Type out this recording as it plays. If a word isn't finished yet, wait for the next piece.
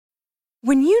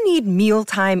When you need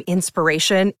mealtime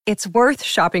inspiration, it's worth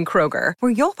shopping Kroger,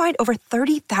 where you'll find over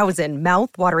 30,000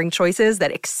 mouth-watering choices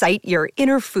that excite your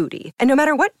inner foodie. And no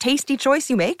matter what tasty choice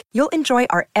you make, you'll enjoy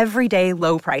our everyday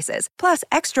low prices, plus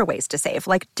extra ways to save,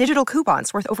 like digital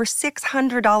coupons worth over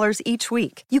 $600 each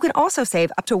week. You can also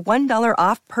save up to $1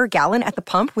 off per gallon at the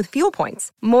pump with fuel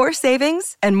points. More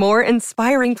savings and more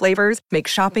inspiring flavors make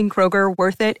shopping Kroger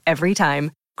worth it every time.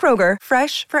 Kroger,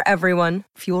 fresh for everyone.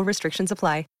 Fuel restrictions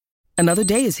apply. Another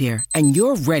day is here, and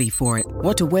you're ready for it.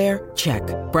 What to wear? Check.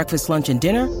 Breakfast, lunch, and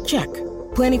dinner? Check.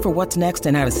 Planning for what's next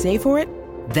and how to save for it?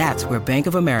 That's where Bank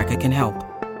of America can help.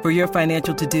 For your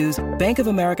financial to-dos, Bank of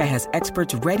America has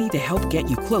experts ready to help get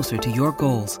you closer to your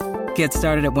goals. Get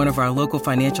started at one of our local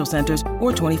financial centers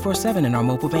or 24/7 in our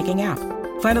mobile banking app.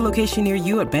 Find a location near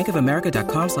you at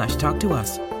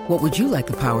bankofamerica.com/talktous. What would you like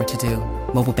the power to do?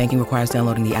 Mobile banking requires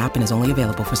downloading the app and is only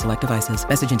available for select devices.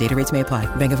 Message and data rates may apply.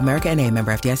 Bank of America N.A.,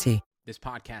 member FDIC. This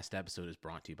podcast episode is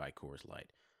brought to you by Coors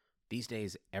Light. These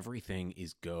days, everything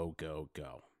is go, go,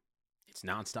 go. It's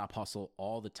nonstop hustle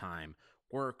all the time.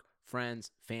 Work, friends,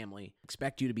 family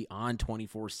expect you to be on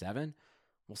 24/7.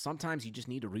 Well, sometimes you just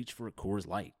need to reach for a Coors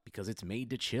Light because it's made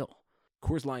to chill.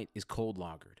 Coors Light is cold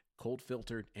lagered, cold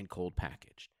filtered, and cold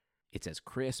packaged. It's as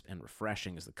crisp and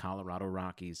refreshing as the Colorado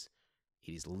Rockies.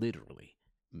 It is literally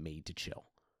made to chill.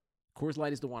 Coors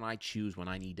Light is the one I choose when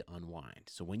I need to unwind.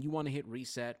 So when you want to hit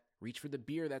reset, reach for the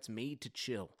beer that's made to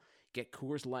chill. Get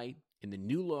Coors Light in the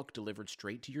new look delivered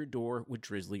straight to your door with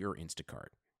Drizzly or Instacart.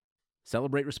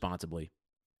 Celebrate responsibly.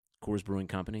 Coors Brewing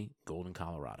Company, Golden,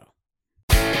 Colorado.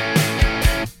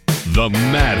 The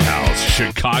Madhouse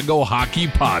Chicago Hockey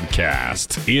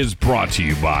Podcast is brought to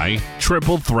you by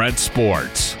Triple Threat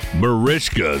Sports,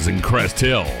 Marishka's in Crest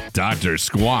Hill, Dr.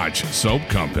 Squatch Soap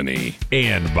Company,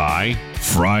 and by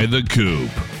Fry the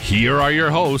Coop. Here are your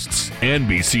hosts,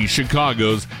 NBC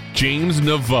Chicago's James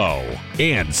Naveau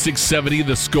and 670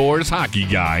 The Scores hockey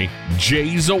guy,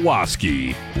 Jay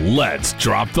Zawaski. Let's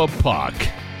drop the puck.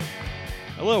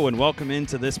 Hello and welcome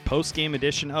into this post-game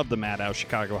edition of the Madhouse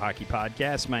Chicago Hockey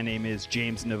Podcast. My name is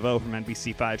James Naveau from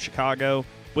NBC5 Chicago.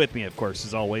 With me, of course,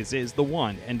 as always, is the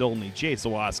one and only Jay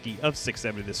Zawaski of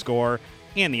 670 The Score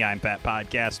and the I'm Pat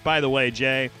Podcast. By the way,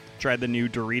 Jay, tried the new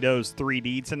Doritos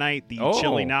 3D tonight, the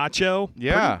chili nacho.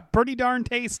 Yeah. Pretty darn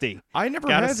tasty. I never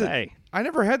had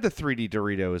the 3D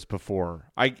Doritos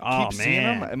before. I keep seeing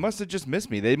them. It must have just missed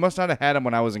me. They must not have had them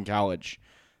when I was in college,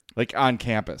 like on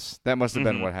campus. That must have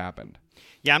been what happened.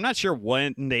 Yeah, I'm not sure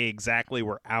when they exactly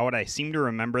were out. I seem to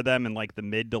remember them in like the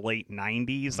mid to late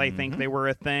 90s, I think they were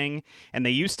a thing. And they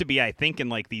used to be, I think, in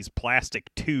like these plastic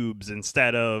tubes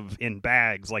instead of in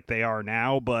bags like they are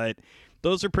now. But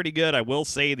those are pretty good. I will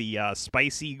say the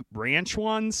spicy ranch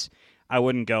ones, I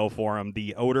wouldn't go for them.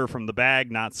 The odor from the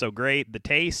bag, not so great. The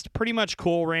taste, pretty much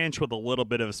Cool Ranch with a little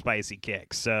bit of a spicy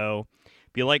kick. So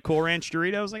if you like Cool Ranch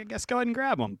Doritos, I guess go ahead and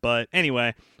grab them. But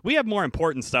anyway, we have more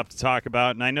important stuff to talk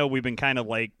about, and I know we've been kind of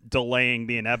like delaying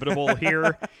the inevitable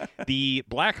here. The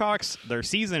Blackhawks, their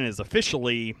season is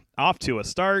officially off to a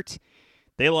start.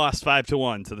 They lost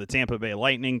 5-1 to the Tampa Bay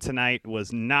Lightning tonight. It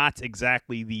was not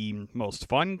exactly the most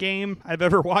fun game I've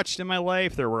ever watched in my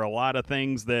life. There were a lot of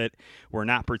things that were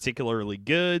not particularly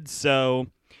good, so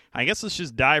I guess let's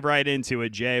just dive right into it,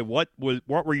 Jay. What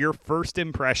were your first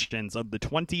impressions of the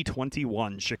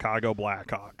 2021 Chicago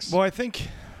Blackhawks? Well, I think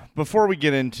before we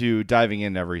get into diving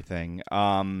into everything,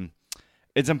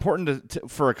 it's important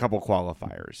for a couple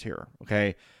qualifiers here,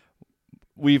 okay?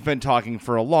 We've been talking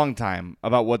for a long time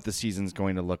about what the season's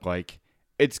going to look like.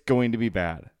 It's going to be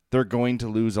bad. They're going to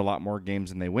lose a lot more games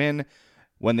than they win.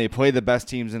 When they play the best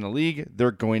teams in the league,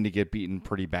 they're going to get beaten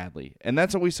pretty badly. And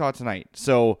that's what we saw tonight.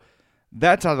 So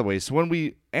that's out of the way. So when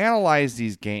we analyze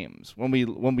these games, when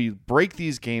we break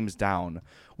these games down,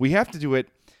 we have to do it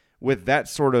with that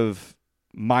sort of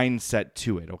mindset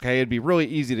to it, okay? It'd be really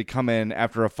easy to come in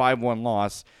after a 5-1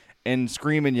 loss and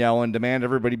scream and yell and demand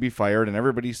everybody be fired and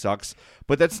everybody sucks,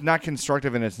 but that's not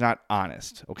constructive and it's not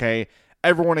honest, okay?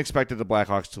 Everyone expected the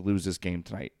Blackhawks to lose this game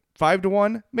tonight.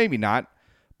 5-1? Maybe not,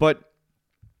 but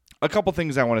a couple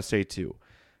things I want to say too.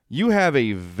 You have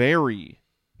a very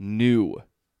new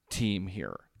team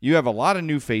here. You have a lot of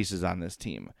new faces on this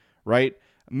team, right?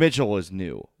 Mitchell is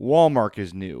new. Wallmark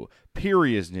is new.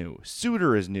 Peary is new.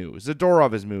 Suter is new.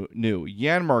 Zadorov is new.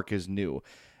 Janmark is new.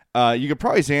 You could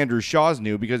probably say Andrew Shaw's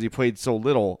new because he played so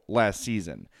little last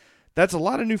season. That's a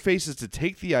lot of new faces to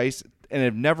take the ice and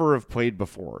have never played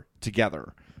before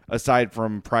together, aside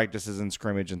from practices and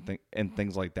scrimmage and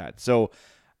things like that. So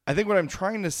I think what I'm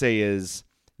trying to say is,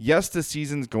 yes, the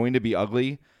season's going to be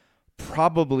ugly,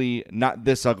 probably not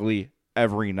this ugly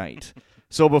every night.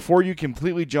 So before you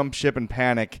completely jump ship and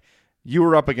panic, you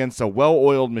were up against a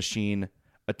well-oiled machine,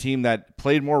 a team that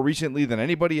played more recently than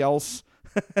anybody else,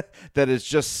 that is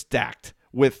just stacked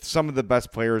with some of the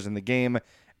best players in the game,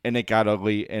 and it got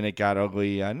ugly,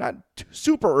 not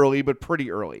super early, but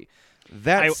pretty early.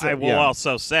 I will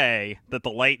also say that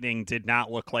the Lightning did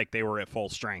not look like they were at full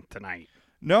strength tonight.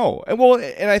 No.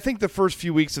 And I think the first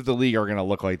few weeks of the league are going to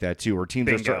look like that too, where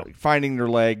teams are finding their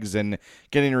legs and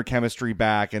getting their chemistry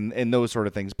back and those sort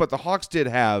of things. But the Hawks did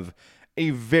have a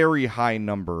very high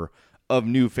number of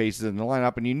new faces in the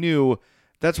lineup, and you knew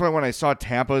that's why when I saw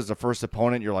Tampa as the first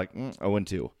opponent, you're like,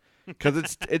 0-2.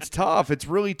 Because it's tough. It's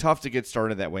really tough to get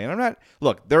started that way. And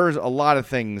there's a lot of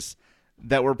things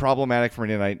that were problematic for me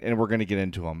tonight, and we're going to get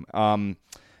into them.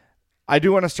 I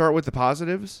do want to start with the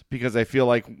positives because I feel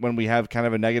like when we have kind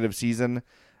of a negative season,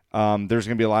 there's going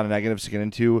to be a lot of negatives to get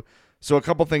into. So a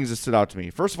couple things that stood out to me.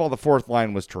 First of all, the fourth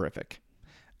line was terrific.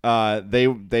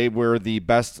 They were the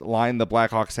best line the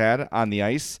Blackhawks had on the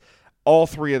ice. All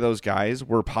three of those guys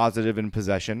were positive in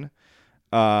possession.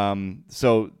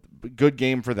 So good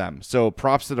game for them. So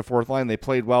props to the fourth line. They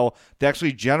played well. They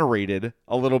actually generated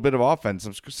a little bit of offense,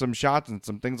 some shots and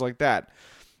some things like that.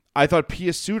 I thought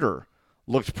Pius Suter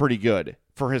looked pretty good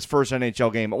for his first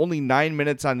NHL game. Only 9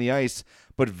 minutes on the ice,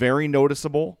 but very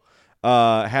noticeable.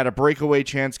 Had a breakaway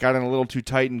chance, got in a little too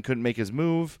tight and couldn't make his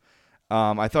move.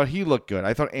 I thought he looked good.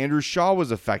 I thought Andrew Shaw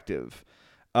was effective.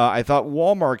 I thought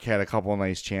Walmark had a couple of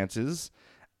nice chances.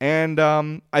 And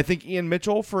I think Ian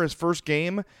Mitchell, for his first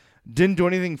game, didn't do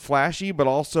anything flashy, but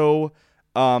also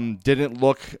didn't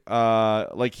look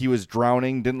like he was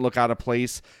drowning, didn't look out of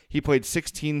place. He played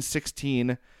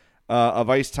 16-16 of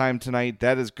ice time tonight.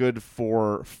 That is good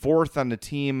for fourth on the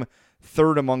team,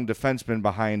 third among defensemen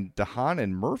behind DeHaan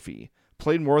and Murphy.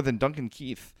 Played more than Duncan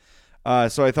Keith.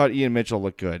 So I thought Ian Mitchell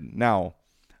looked good. Now,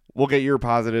 we'll get your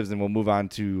positives and we'll move on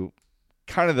to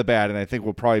kind of the bad, and I think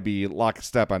we'll probably be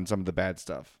lockstep on some of the bad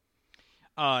stuff.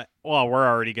 Well, we're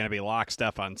already going to be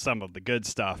lockstep on some of the good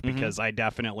stuff because I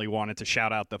definitely wanted to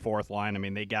shout out the fourth line. I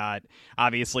mean, they got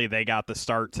the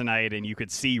start tonight, and you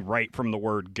could see right from the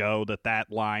word go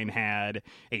that line had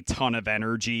a ton of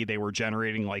energy. They were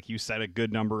generating, like you said, a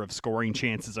good number of scoring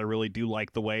chances. I really do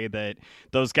like the way that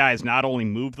those guys not only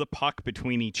move the puck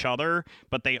between each other,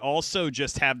 but they also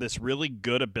just have this really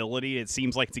good ability, it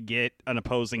seems like, to get an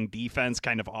opposing defense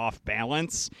kind of off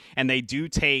balance, and they do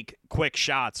take quick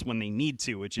shots when they need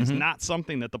to, which is not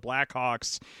something that the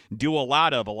Blackhawks do a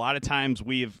lot of. A lot of times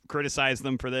we've criticized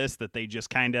them for this, that they just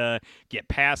kind of get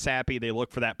pass happy. They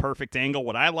look for that perfect angle.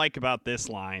 What I like about this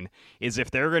line is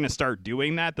if they're going to start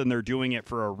doing that, then they're doing it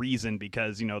for a reason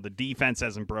because, the defense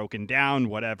hasn't broken down,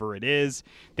 whatever it is.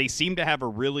 They seem to have a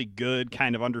really good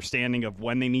kind of understanding of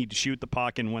when they need to shoot the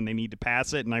puck and when they need to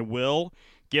pass it, and I will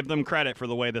give them credit for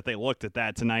the way that they looked at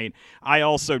that tonight. I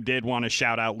also did want to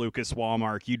shout out Lucas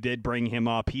Walmark. You did bring him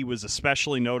up. He was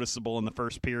especially noticeable in the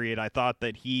first period. I thought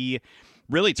that he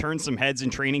really turned some heads in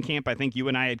training camp. I think you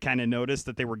and I had kind of noticed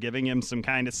that they were giving him some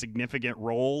kind of significant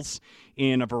roles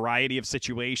in a variety of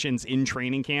situations in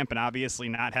training camp, and obviously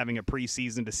not having a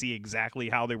preseason to see exactly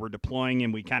how they were deploying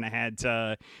him, we kind of had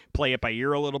to play it by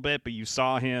ear a little bit, but you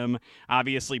saw him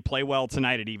obviously play well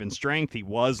tonight at even strength. He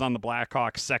was on the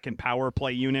Blackhawks' second power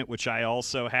play unit, which I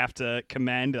also have to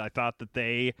commend. I thought that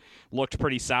they looked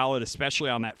pretty solid, especially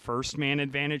on that first man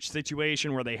advantage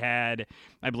situation where they had,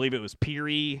 I believe it was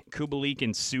Peary, Kubalik,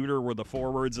 and Suter were the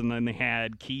forwards, and then they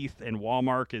had Keith and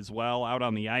Walmark as well out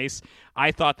on the ice.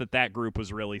 I thought that group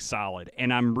was really solid,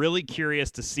 and I'm really curious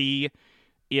to see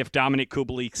if Dominik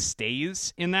Kubalik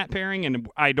stays in that pairing, and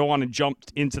I don't want to jump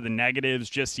into the negatives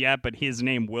just yet, but his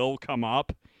name will come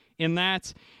up in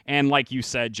that. And like you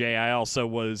said, Jay, I also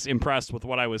was impressed with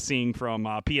what I was seeing from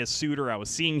Pius Suter. I was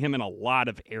seeing him in a lot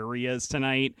of areas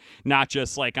tonight, not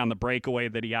just like on the breakaway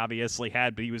that he obviously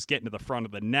had, but he was getting to the front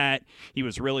of the net. He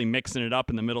was really mixing it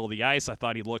up in the middle of the ice. I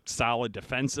thought he looked solid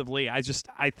defensively. I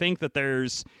think that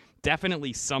there's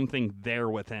definitely something there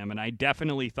with him, and I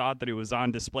definitely thought that it was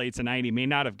on display tonight. He may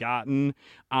not have gotten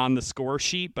on the score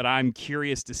sheet, but I'm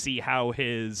curious to see how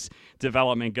his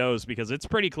development goes because it's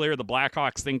pretty clear the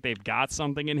Blackhawks think they've got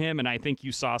something in him, and I think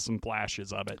you saw some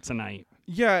flashes of it tonight.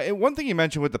 Yeah, and one thing you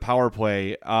mentioned with the power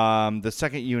play, the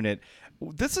second unit,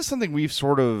 this is something we've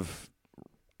sort of,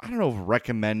 I don't know if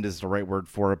recommend is the right word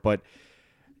for it, but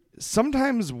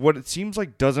sometimes what it seems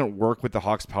like doesn't work with the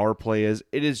Hawks power play is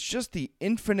it is just the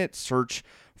infinite search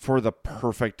for the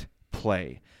perfect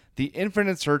play, the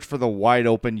infinite search for the wide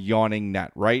open yawning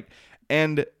net, right?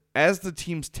 And as the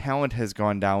team's talent has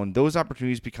gone down, those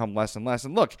opportunities become less and less.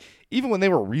 And look, even when they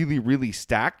were really, really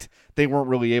stacked, they weren't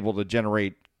really able to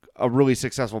generate a really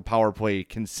successful power play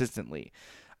consistently.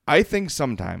 I think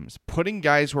sometimes putting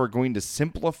guys who are going to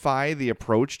simplify the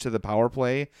approach to the power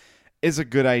play is a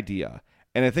good idea.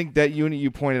 And I think that unit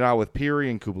you pointed out with Peary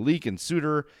and Kubalik and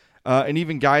Suter, and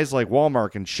even guys like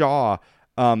Wallmark and Shaw,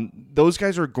 those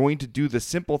guys are going to do the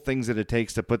simple things that it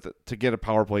takes to get a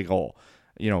power play goal.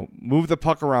 Move the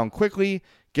puck around quickly,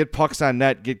 get pucks on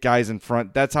net, get guys in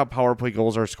front. That's how power play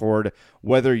goals are scored,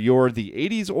 whether you're the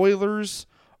 80s Oilers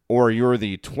or you're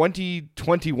the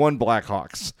 2021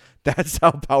 Blackhawks. That's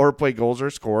how power play goals are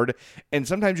scored. And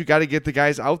sometimes you got to get the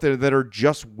guys out there that are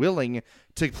just willing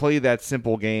to play that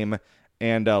simple game.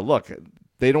 And look,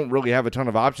 they don't really have a ton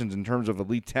of options in terms of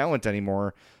elite talent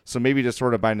anymore. So maybe just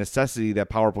sort of by necessity, that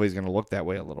power play is going to look that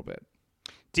way a little bit.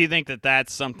 Do you think that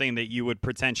that's something that you would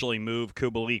potentially move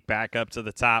Kubalik back up to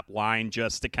the top line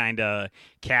just to kind of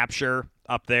capture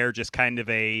up there, just kind of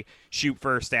a shoot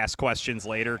first, ask questions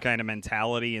later kind of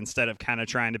mentality instead of kind of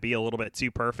trying to be a little bit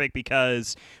too perfect?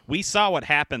 Because we saw what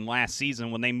happened last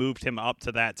season when they moved him up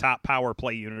to that top power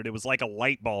play unit. It was like a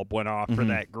light bulb went off for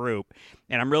that group.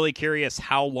 And I'm really curious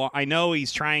how long. I know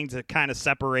he's trying to kind of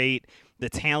separate the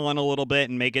talent a little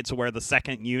bit and make it to where the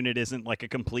second unit isn't like a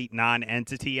complete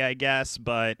non-entity, I guess,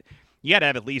 but you got to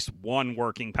have at least one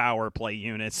working power play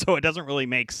unit, so it doesn't really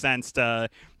make sense to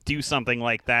do something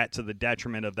like that to the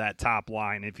detriment of that top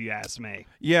line, if you ask me.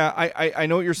 Yeah, I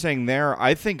know what you're saying there.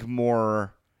 I think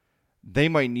more they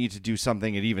might need to do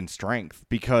something at even strength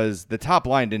because the top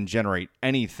line didn't generate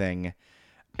anything,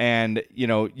 and,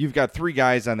 you've got three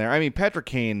guys on there. I mean, Patrick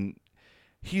Kane,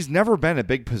 he's never been a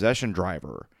big possession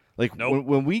driver. Like, nope.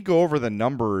 when we go over the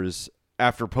numbers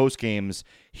after post games,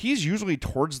 he's usually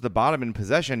towards the bottom in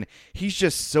possession. He's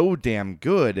just so damn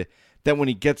good that when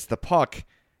he gets the puck,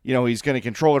 he's going to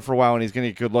control it for a while and he's going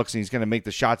to get good looks and he's going to make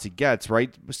the shots he gets,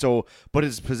 right? So, but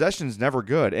his possession's never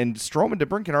good. And Strome and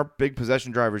DeBrincat aren't big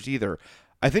possession drivers either.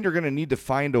 I think they're going to need to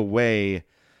find a way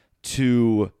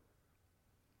to.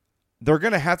 They're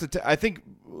going to have to. I think,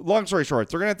 long story short,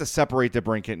 they're going to have to separate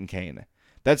DeBrincat and Kane.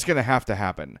 That's going to have to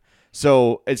happen.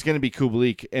 So it's going to be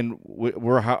Kubalik and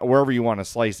wherever you want to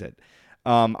slice it.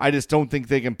 I just don't think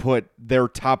they can put their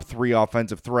top three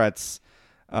offensive threats,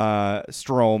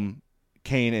 Strome,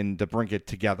 Kane, and DeBrincat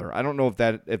together. I don't know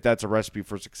if that's a recipe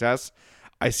for success.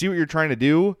 I see what you're trying to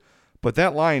do, but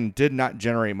that line did not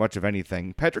generate much of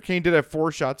anything. Patrick Kane did have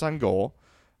 4 shots on goal,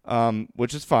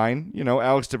 which is fine.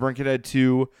 Alex DeBrincat had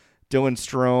 2. Dylan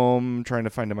Strome, trying to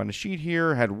find him on the sheet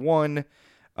here, had 1.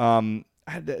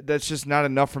 That's just not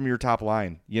enough from your top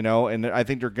line, and I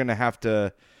think they're going to have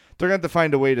to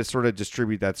find a way to sort of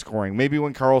distribute that scoring. Maybe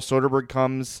when Carl Soderberg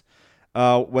comes,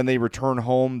 when they return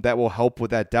home, that will help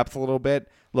with that depth a little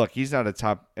bit. Look, he's not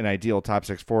an ideal top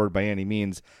 6 forward by any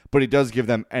means, but he does give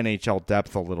them NHL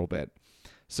depth a little bit.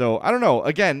 So I don't know.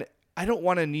 Again, I don't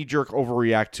want to knee-jerk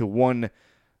overreact to one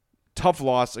tough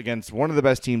loss against one of the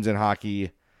best teams in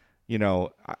hockey. It's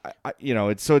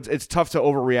tough to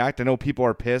overreact. I know people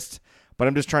are pissed. But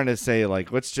I'm just trying to say,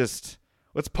 like, let's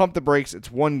pump the brakes.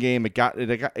 It's one game. It got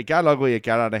ugly. It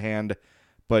got out of hand.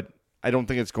 But I don't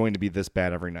think it's going to be this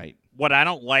bad every night. What I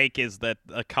don't like is that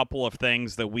a couple of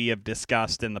things that we have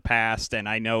discussed in the past, and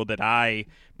I know that I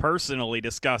personally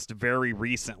discussed very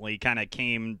recently, kind of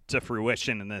came to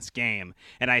fruition in this game.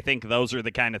 And I think those are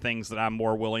the kind of things that I'm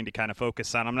more willing to kind of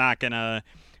focus on. I'm not going to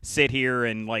sit here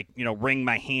and wring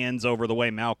my hands over the way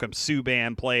Malcolm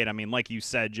Subban played. I mean, like you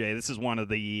said, Jay, this is one of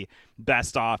the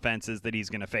best offenses that he's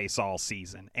going to face all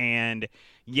season. And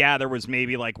yeah, there was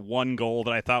maybe one goal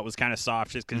that I thought was kind of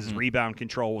soft just because his rebound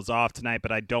control was off tonight,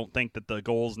 but I don't think that the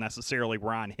goals necessarily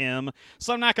were on him.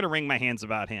 So I'm not going to wring my hands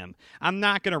about him. I'm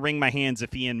not going to wring my hands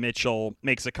if Ian Mitchell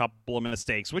makes a couple of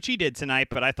mistakes, which he did tonight,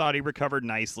 but I thought he recovered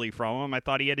nicely from them. I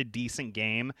thought he had a decent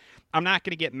game. I'm not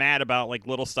going to get mad about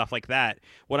little stuff like that.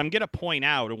 What I'm going to point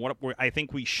out and what I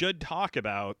think we should talk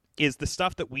about is the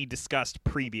stuff that we discussed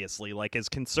previously, as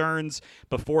concerns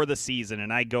before the season.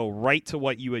 And I go right to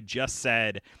what you had just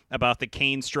said about the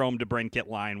Kane, Strome, DeBrincat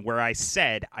line, where I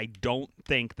said I don't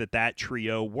think that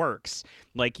trio works.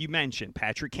 Like you mentioned,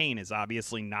 Patrick Kane is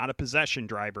obviously not a possession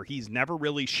driver. He's never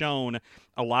really shown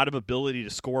a lot of ability to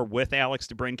score with Alex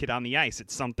DeBrincat on the ice.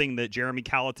 It's something that Jeremy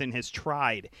Colleton has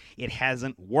tried. It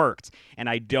hasn't worked. And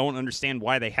I don't understand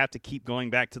why they have to keep going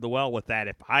back to the well with that.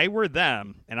 If I were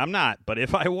them, and I'm not, but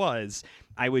if I was,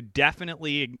 I would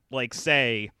definitely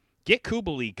say, get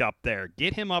Kubalik up there.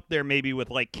 Get him up there maybe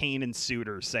with Kane and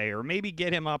Suter, say, or maybe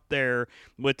get him up there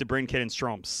with DeBrincat and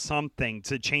Strome, something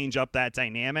to change up that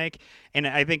dynamic. And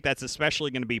I think that's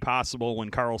especially going to be possible when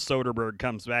Carl Soderberg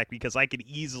comes back, because I could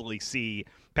easily see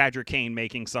Patrick Kane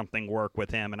making something work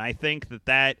with him. And I think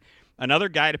that another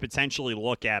guy to potentially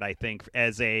look at, I think,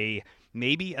 as a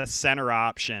maybe a center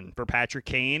option for Patrick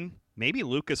Kane, maybe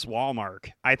Lucas Wallmark.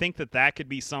 I think that could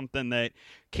be something that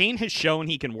Kane has shown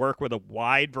he can work with a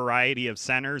wide variety of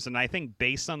centers, and I think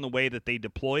based on the way that they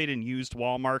deployed and used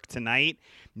Wallmark tonight,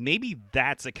 maybe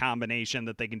that's a combination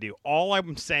that they can do. All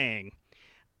I'm saying,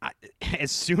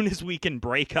 as soon as we can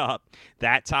break up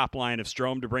that top line of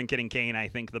Strome, DeBrincat, and Kane, I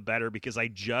think the better, because I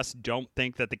just don't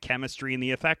think that the chemistry and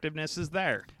the effectiveness is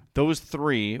there. Those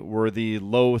three were the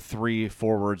low three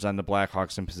forwards on the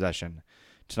Blackhawks in possession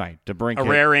tonight. DeBrincat, a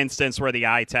rare instance where the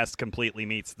eye test completely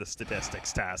meets the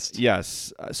statistics test.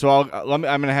 Yes. So I'm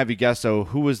going to have you guess, though,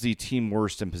 who was the team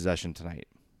worst in possession tonight?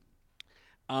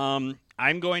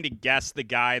 I'm going to guess the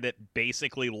guy that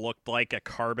basically looked like a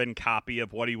carbon copy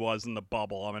of what he was in the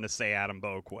bubble. I'm going to say Adam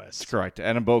Boqvist. That's correct.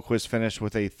 Adam Boqvist finished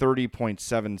with a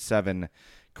 30.77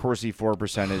 Corsi for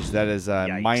percentage. That is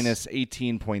minus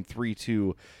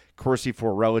 18.32 Corsi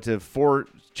for relative. 4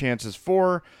 chances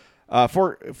for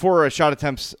shot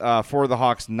attempts for the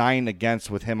Hawks, 9 against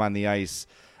with him on the ice.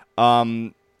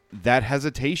 That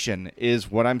hesitation is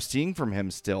what I'm seeing from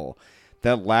him still.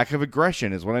 That lack of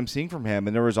aggression is what I'm seeing from him.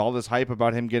 And there was all this hype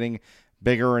about him getting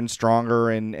bigger and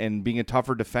stronger and being a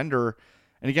tougher defender.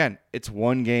 And again, it's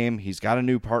one game. He's got a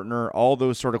new partner, all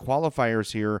those sort of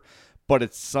qualifiers here. But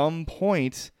at some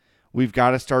point, we've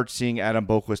got to start seeing Adam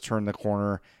Boqvist turn the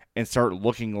corner and start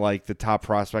looking like the top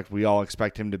prospect we all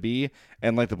expect him to be.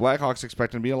 And like the Blackhawks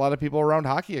expect him to be, a lot of people around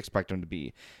hockey expect him to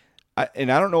be.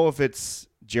 And I don't know if it's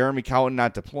Jeremy Colliton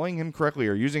not deploying him correctly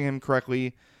or using him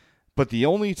correctly, but the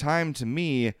only time to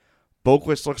me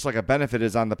Boqvist looks like a benefit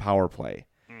is on the power play.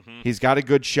 Mm-hmm. He's got a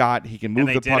good shot. He can move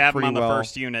the puck pretty well. And they did have him on the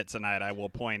first unit tonight, I will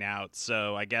point out.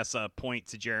 So I guess a point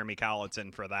to Jeremy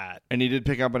Colliton for that. And he did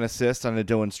pick up an assist on a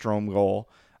Dylan Strome goal.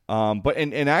 But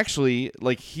actually,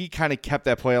 like, he kind of kept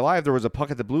that play alive. There was a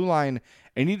puck at the blue line,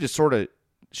 and he just sort of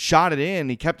shot it in.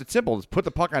 He kept it simple. Just put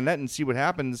the puck on net and see what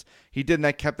happens. He did, and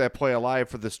that kept that play alive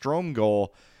for the Strome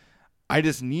goal. I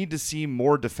just need to see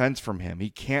more defense from him. He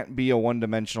can't be a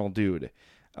one-dimensional dude.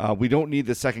 We don't need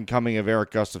the second coming of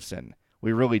Erik Gustafsson.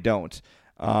 We really don't.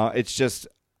 It's just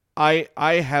I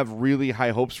have really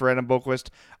high hopes for Adam Boqvist.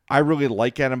 I really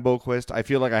like Adam Boqvist. I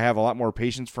feel like I have a lot more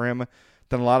patience for him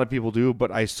than a lot of people do,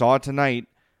 but I saw tonight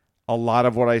a lot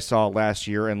of what I saw last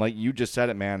year, and like you just said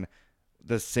it, man,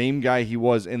 the same guy he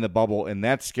was in the bubble, and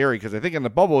that's scary because I think in the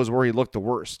bubble is where he looked the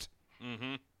worst.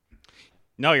 Mm-hmm.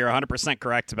 No, you're 100%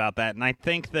 correct about that. And I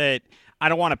think that I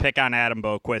don't want to pick on Adam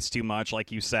Boqvist too much.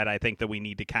 Like you said, I think that we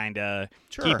need to kind of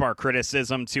keep our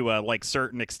criticism to a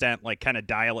certain extent, like kind of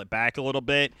dial it back a little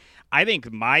bit. I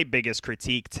think my biggest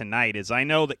critique tonight is I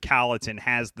know that Colliton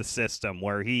has the system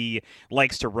where he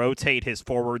likes to rotate his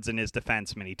forwards and his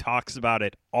defensemen. He talks about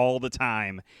it all the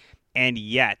time. And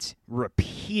yet,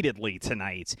 repeatedly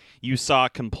tonight, you saw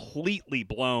completely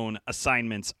blown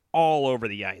assignments all over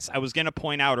the ice. I was going to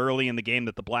point out early in the game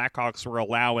that the Blackhawks were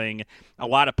allowing a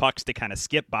lot of pucks to kind of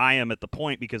skip by them at the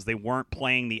point because they weren't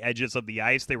playing the edges of the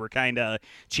ice. They were kind of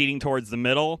cheating towards the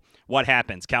middle. What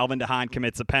happens? Calvin DeHaan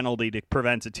commits a penalty to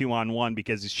prevent a 2-on-1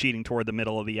 because he's cheating toward the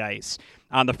middle of the ice.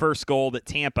 On the first goal that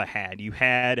Tampa had, you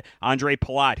had Andre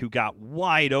Palat, who got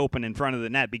wide open in front of the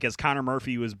net because Connor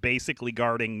Murphy was basically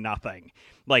guarding nothing.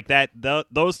 Like that,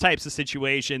 those types of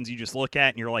situations you just look at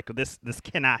and you're like, this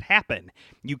cannot happen.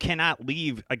 You cannot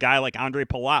leave a guy like Andre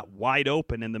Palat wide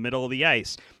open in the middle of the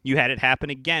ice. You had it happen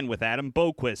again with Adam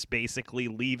Boqvist basically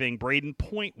leaving Braden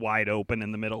Point wide open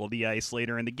in the middle of the ice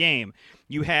later in the game.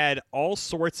 You had all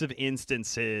sorts of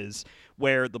instances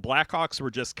where the Blackhawks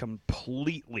were just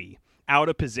completely out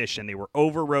of position. They were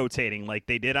over-rotating like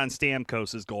they did on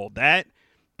Stamkos's goal.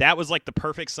 That was like the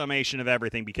perfect summation of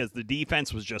everything because the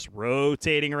defense was just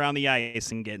rotating around the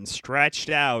ice and getting stretched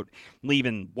out,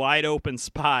 leaving wide open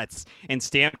spots, and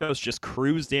Stamkos just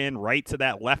cruised in right to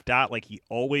that left dot like he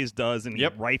always does, and he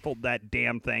rifled that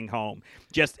damn thing home.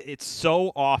 It's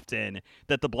so often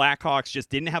that the Blackhawks just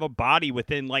didn't have a body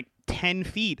within like 10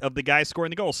 feet of the guy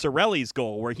scoring the goal. Cirelli's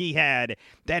goal, where he had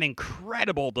that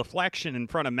incredible deflection in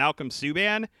front of Malcolm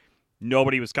Subban,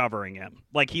 nobody was covering him.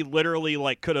 Like, he literally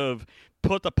could have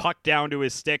put the puck down to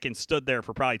his stick and stood there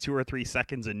for probably 2 or 3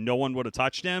 seconds and no one would have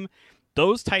touched him.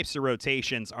 Those types of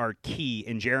rotations are key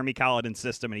in Jeremy Colliton's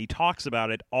system, and he talks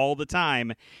about it all the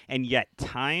time. And yet,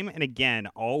 time and again,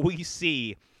 all we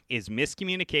see is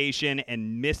miscommunication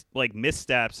and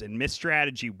missteps and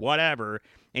misstrategy, whatever.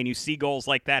 And you see goals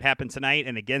like that happen tonight,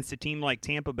 and against a team like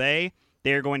Tampa Bay,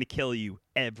 they're going to kill you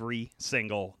every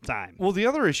single time. Well, the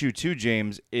other issue too,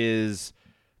 James, is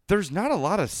there's not a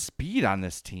lot of speed on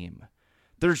this team.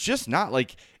 There's just not,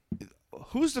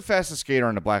 who's the fastest skater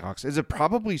on the Blackhawks? Is it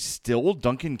probably still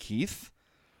Duncan Keith?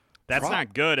 That's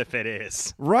not good if it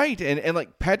is. Right. And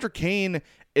like Patrick Kane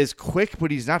is quick,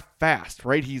 but he's not fast,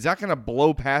 right? He's not going to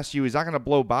blow past you. He's not going to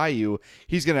blow by you.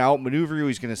 He's going to outmaneuver you.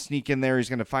 He's going to sneak in there. He's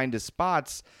going to find his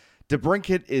spots.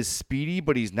 DeBrincat is speedy,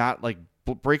 but he's not like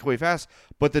breakaway fast.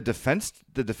 But the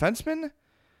defenseman,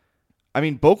 I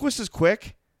mean, Boquist is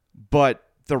quick, but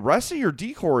the rest of your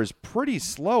decor is pretty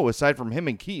slow aside from him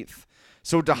and Keith.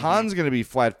 So DeHaan's going to be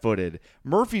flat-footed.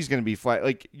 Murphy's going to be flat.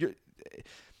 Like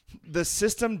the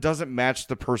system doesn't match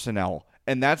the personnel,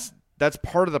 and that's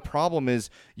part of the problem. Is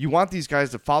you want these guys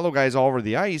to follow guys all over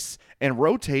the ice and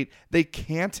rotate. They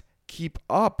can't keep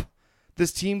up.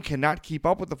 This team cannot keep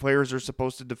up with the players they're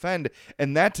supposed to defend,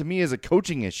 and that to me is a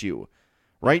coaching issue,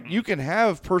 right? You can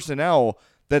have personnel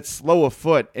that's slow of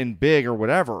foot and big or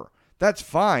whatever. That's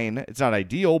fine. It's not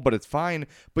ideal, but it's fine.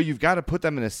 But you've got to put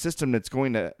them in a system that's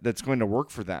going to work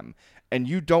for them. And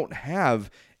you don't have.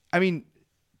 I mean,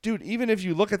 dude, even if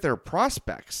you look at their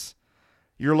prospects,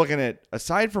 you're looking at,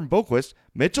 aside from Boquist,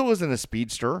 Mitchell isn't a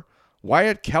speedster.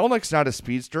 Wyatt Kelnick's not a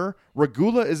speedster.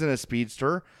 Regula isn't a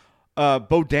speedster.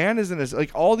 Bodan isn't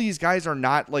like, all these guys are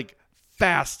not like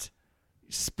fast,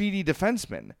 speedy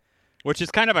defensemen. Which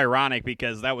is kind of ironic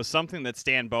because that was something that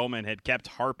Stan Bowman had kept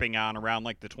harping on around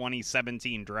like the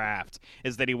 2017 draft,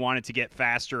 is that he wanted to get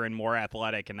faster and more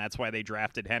athletic, and that's why they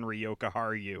drafted Henry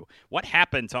Jokiharju. What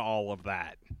happened to all of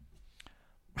that?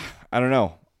 I don't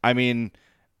know. I mean,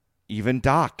 even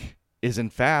Doc isn't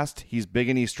fast. He's big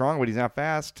and he's strong, but he's not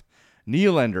fast.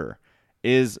 Nylander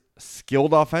is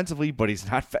skilled offensively, but he's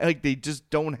not like, they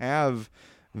just don't have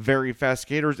very fast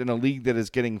skaters in a league that is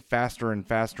getting faster and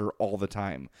faster all the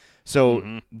time.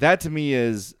 So that to me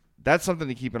that's something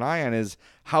to keep an eye on, is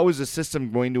how is the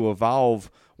system going to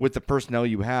evolve with the personnel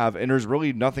you have? And there's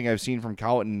really nothing I've seen from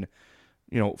Colliton,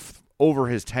 over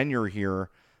his tenure here,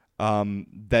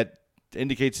 that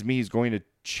indicates to me he's going to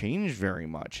change very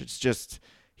much. It's just,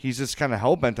 he's just kind of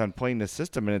hell-bent on playing this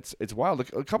system, and it's wild.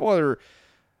 A couple other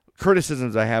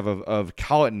criticisms I have of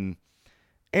Colliton.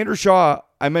 Andrew Shaw,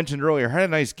 I mentioned earlier, had a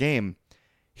nice game.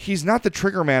 He's not the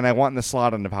trigger man I want in the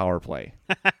slot on the power play.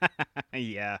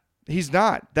 Yeah. He's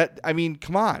not. I mean,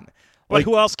 come on. But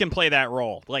who else can play that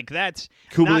role? Like, that's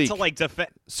Kubalik, not to like defend.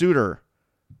 Suter.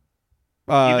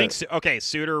 You think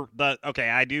Suter?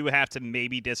 I do have to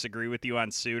maybe disagree with you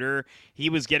on Suter. He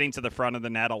was getting to the front of the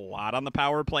net a lot on the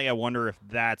power play. I wonder if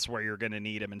that's where you're going to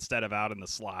need him instead of out in the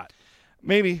slot.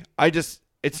 Maybe.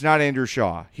 It's not Andrew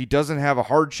Shaw. He doesn't have a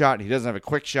hard shot. He doesn't have a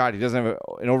quick shot. He doesn't have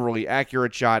an overly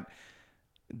accurate shot.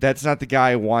 That's not the guy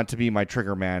I want to be my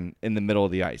trigger man in the middle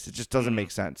of the ice. It just doesn't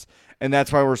make sense. And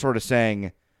that's why we're sort of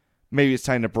saying maybe it's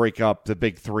time to break up the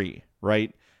big three,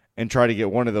 right? And try to get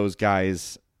one of those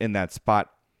guys in that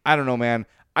spot. I don't know, man.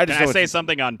 Can I say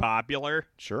something unpopular?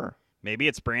 Sure. Maybe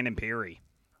it's Brandon Peary.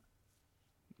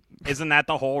 Isn't that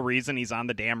the whole reason he's on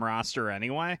the damn roster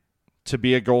anyway? To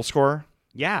be a goal scorer?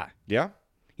 Yeah. Yeah.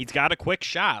 He's got a quick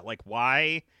shot. Like,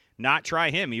 why not try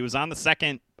him? He was on the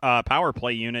second power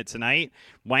play unit tonight.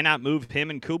 Why not move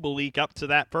him and Kubalik up to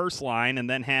that first line and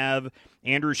then have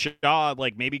Andrew Shaw,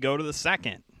 like, maybe go to the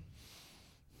second?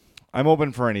 I'm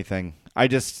open for anything.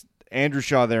 Andrew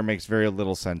Shaw there makes very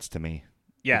little sense to me.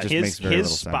 Yeah,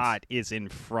 his spot is in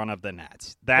front of the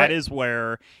net. That is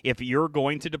where, if you're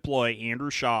going to deploy Andrew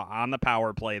Shaw on the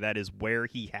power play, that is where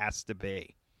he has to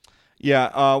be.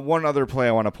 Yeah, one other play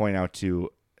I want to point out too.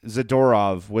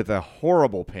 Zadorov with a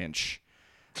horrible pinch.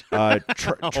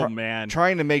 Man.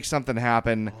 Trying to make something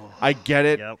happen. I get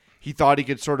it. Yep. He thought he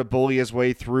could sort of bully his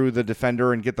way through the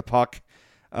defender and get the puck.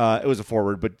 It was a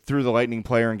forward, but through the Lightning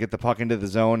player and get the puck into the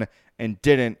zone, and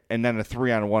didn't. And then a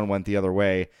 3-on-1 went the other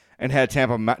way. And had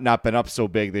Tampa not been up so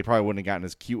big, they probably wouldn't have gotten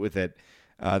as cute with it.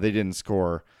 They didn't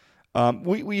score.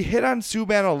 We hit on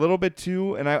Subban a little bit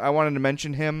too, and I wanted to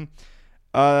mention him.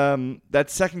 That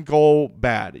second goal,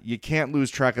 bad. You can't lose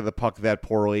track of the puck that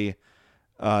poorly.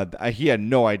 He had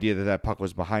no idea that puck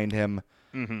was behind him.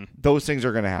 Mm-hmm. Those things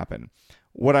are going to happen.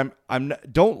 What I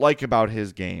don't like about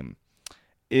his game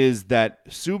is that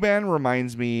Subban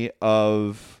reminds me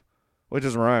of, well, it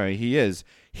doesn't remind me,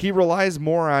 he relies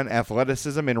more on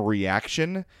athleticism and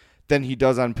reaction than he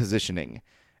does on positioning.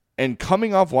 And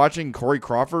coming off watching Corey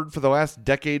Crawford for the last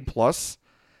decade plus,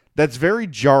 that's very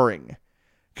jarring.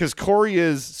 Because Corey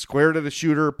is square to the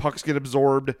shooter, pucks get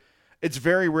absorbed. It's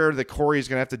very rare that Corey is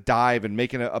going to have to dive and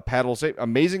make a paddle save.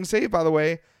 Amazing save, by the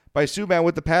way, by Subban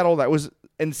with the paddle. That was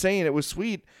insane. It was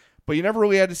sweet. But you never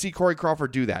really had to see Corey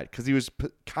Crawford do that because he was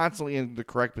constantly in the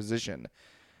correct position.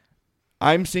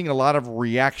 I'm seeing a lot of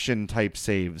reaction-type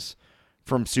saves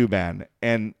from Subban,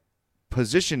 and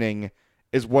positioning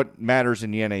is what matters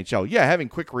in the NHL. Yeah, having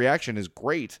quick reaction is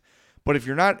great, But if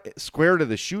you're not square to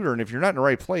the shooter and if you're not in the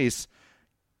right place,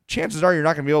 chances are you're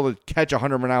not going to be able to catch a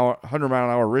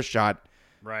 100-mile-an-hour wrist shot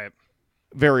right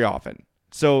very often.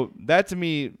 So that to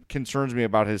me concerns me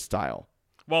about his style.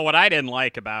 Well, what I didn't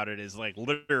like about it is, like,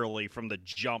 literally from the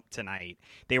jump tonight,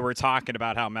 they were talking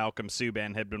about how Malcolm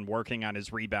Subban had been working on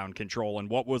his rebound control and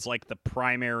what was, like, the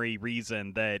primary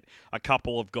reason that a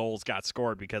couple of goals got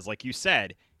scored because, like you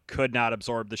said, could not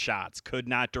absorb the shots, could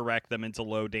not direct them into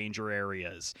low danger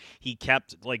areas. He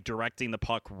kept, like, directing the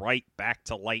puck right back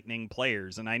to Lightning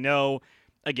players. And I know,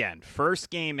 again, first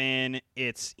game in,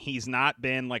 he's not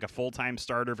been like a full-time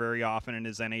starter very often in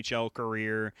his NHL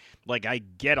career. Like, I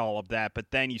get all of that,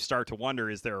 but then you start to wonder,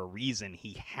 is there a reason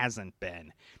he hasn't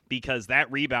been? Because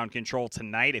that rebound control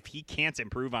tonight, if he can't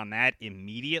improve on that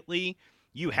immediately,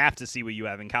 you have to see what you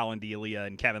have in Colin Delia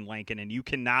and Kevin Lankin, and you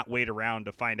cannot wait around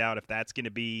to find out if that's going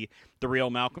to be the real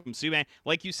Malcolm Subban.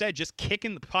 Like you said, just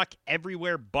kicking the puck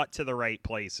everywhere but to the right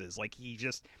places. Like,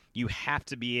 you have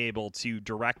to be able to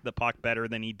direct the puck better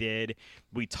than he did.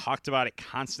 We talked about it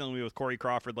constantly with Corey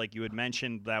Crawford, like you had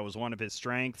mentioned. That was one of his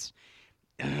strengths.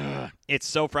 It's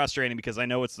so frustrating because I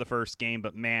know it's the first game,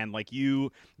 but man, like,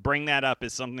 you bring that up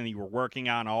as something that you were working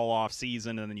on all off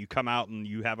season, and then you come out and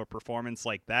you have a performance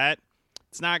like that.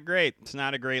 It's not great. It's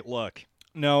not a great look.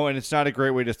 No, and it's not a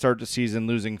great way to start the season,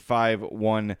 losing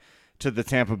 5-1 to the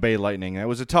Tampa Bay Lightning. That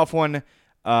was a tough one,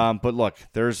 but look,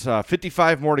 there's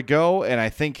 55 more to go, and I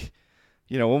think,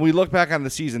 when we look back on the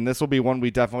season, this will be one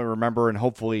we definitely remember, and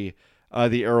hopefully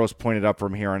the arrows pointed up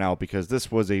from here on out, because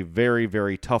this was a very,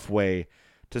 very tough way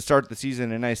to start the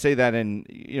season, and I say that in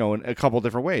a couple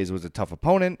different ways. It was a tough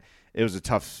opponent. It was a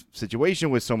tough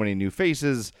situation with so many new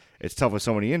faces. It's tough with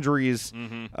so many injuries.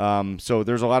 Mm-hmm. So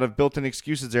there's a lot of built-in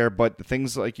excuses there. But the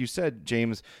things, like you said,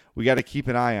 James, we got to keep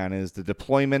an eye on is the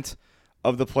deployment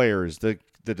of the players, the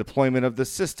deployment of the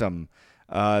system,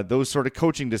 those sort of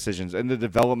coaching decisions, and the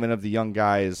development of the young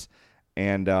guys.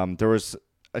 And there was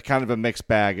a kind of a mixed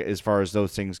bag as far as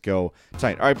those things go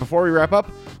tonight. All right, before we wrap up,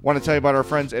 want to tell you about our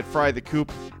friends at Fry the Coop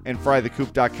and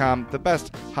frythecoop.com, the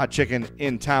best hot chicken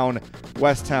in town,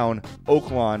 West Town,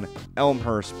 Oak Lawn,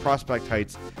 Elmhurst, Prospect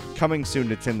Heights, coming soon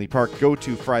to Tinley Park. Go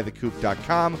to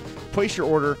frythecoop.com, place your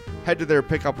order, head to their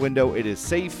pickup window. It is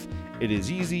safe, it is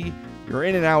easy, you're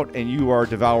in and out, and you are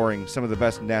devouring some of the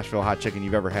best Nashville hot chicken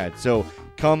you've ever had. So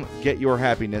come get your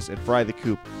happiness at Fry the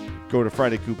Coop. Go to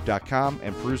frythecoop.com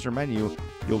and peruse their menu.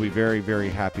 You'll be very, very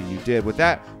happy you did. With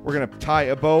that, we're going to tie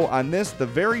a bow on this, the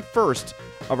very first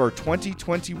of our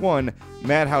 2021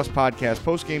 Madhouse Podcast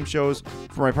post-game shows.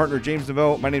 For my partner, James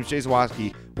Neveau, my name is Jay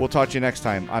Zawaski. We'll talk to you next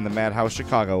time on the Madhouse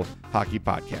Chicago Hockey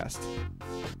Podcast.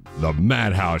 The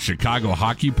Madhouse Chicago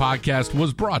Hockey Podcast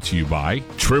was brought to you by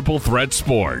Triple Threat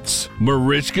Sports,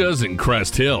 Marishkas and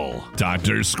Crest Hill,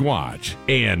 Dr. Squatch,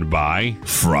 and by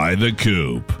Fry the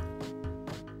Coop.